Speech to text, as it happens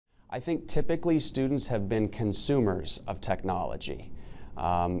I think typically students have been consumers of technology.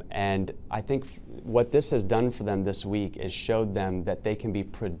 And I think what this has done for them this week is showed them that they can be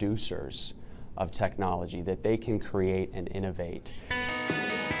producers of technology, that they can create and innovate.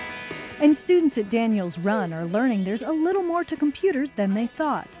 And students at Daniels Run are learning there's a little more to computers than they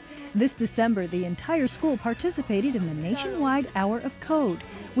thought. This December, the entire school participated in the nationwide Hour of Code,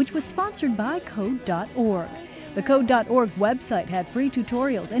 which was sponsored by Code.org. The Code.org website had free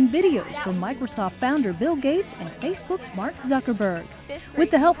tutorials and videos from Microsoft founder Bill Gates and Facebook's Mark Zuckerberg.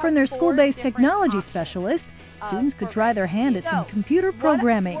 With the help from their school-based technology specialist, students could try their hand at some computer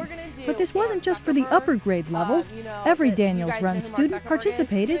programming. But this wasn't just for the upper grade levels. Every Daniels Run student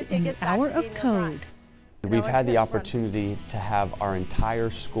participated in the Hour of Code. We've had the opportunity to have our entire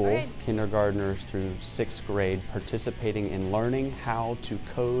school, kindergartners through 6th grade, participating in learning how to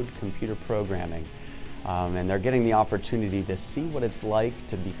code computer programming. And they're getting the opportunity to see what it's like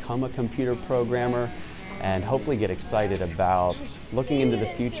to become a computer programmer and hopefully get excited about looking into the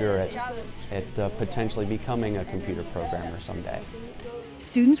future at potentially becoming a computer programmer someday.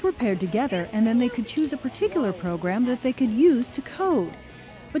 Students were paired together and then they could choose a particular program that they could use to code.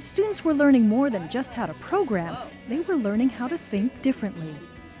 But students were learning more than just how to program. They were learning how to think differently.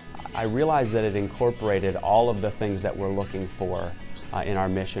 I realized that it incorporated all of the things that we're looking for in our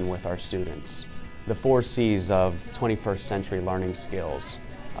mission with our students. The 4 C's of 21st century learning skills,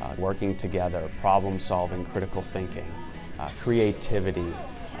 working together, problem solving, critical thinking, creativity,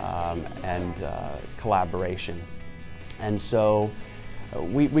 and collaboration. And so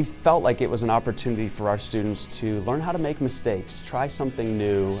we felt like it was an opportunity for our students to learn how to make mistakes, try something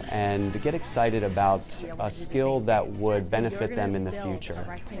new, and get excited about a skill that would benefit them in the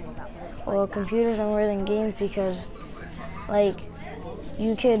future. Well, computers are more than games because, like,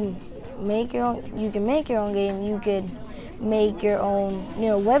 you can make your own game, you could make your own,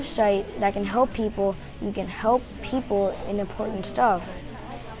 website that can help people. You can help people in important stuff,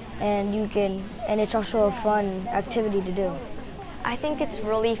 and it's also a fun activity to do. I think it's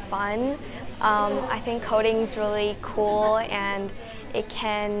really fun. I think coding is really cool, and it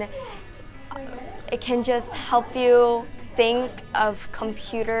can just help you think of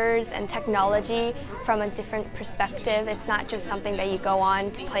computers and technology from a different perspective. It's not just something that you go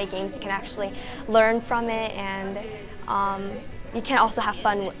on to play games. You can actually learn from it, and you can also have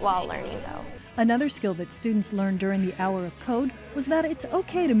fun while learning, though. Another skill that students learned during the Hour of Code was that it's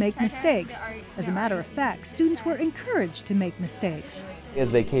okay to make mistakes. As a matter of fact, students were encouraged to make mistakes.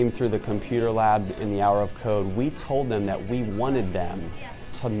 As they came through the computer lab in the Hour of Code, we told them that we wanted them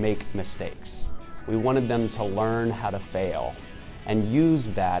to make mistakes. We wanted them to learn how to fail and use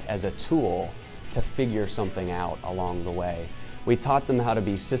that as a tool to figure something out along the way. We taught them how to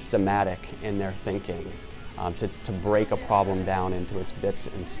be systematic in their thinking, to break a problem down into its bits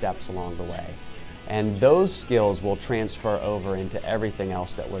and steps along the way. And those skills will transfer over into everything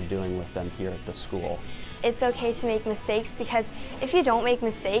else that we're doing with them here at the school. It's okay to make mistakes, because if you don't make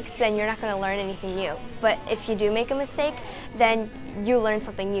mistakes, then you're not going to learn anything new. But if you do make a mistake, then you learn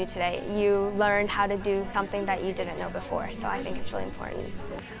something new today. You learn how to do something that you didn't know before, so I think it's really important.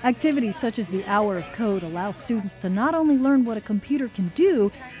 Activities such as the Hour of Code allow students to not only learn what a computer can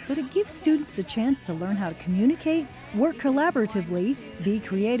do, but it gives students the chance to learn how to communicate, work collaboratively, be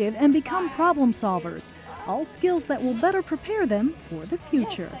creative, and become problem solvers. All skills that will better prepare them for the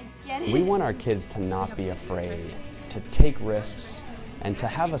future. We want our kids to not be afraid, to take risks, and to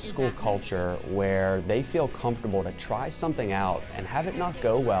have a school culture where they feel comfortable to try something out and have it not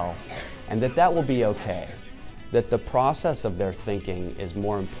go well, and that will be okay. That the process of their thinking is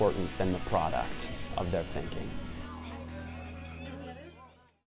more important than the product of their thinking.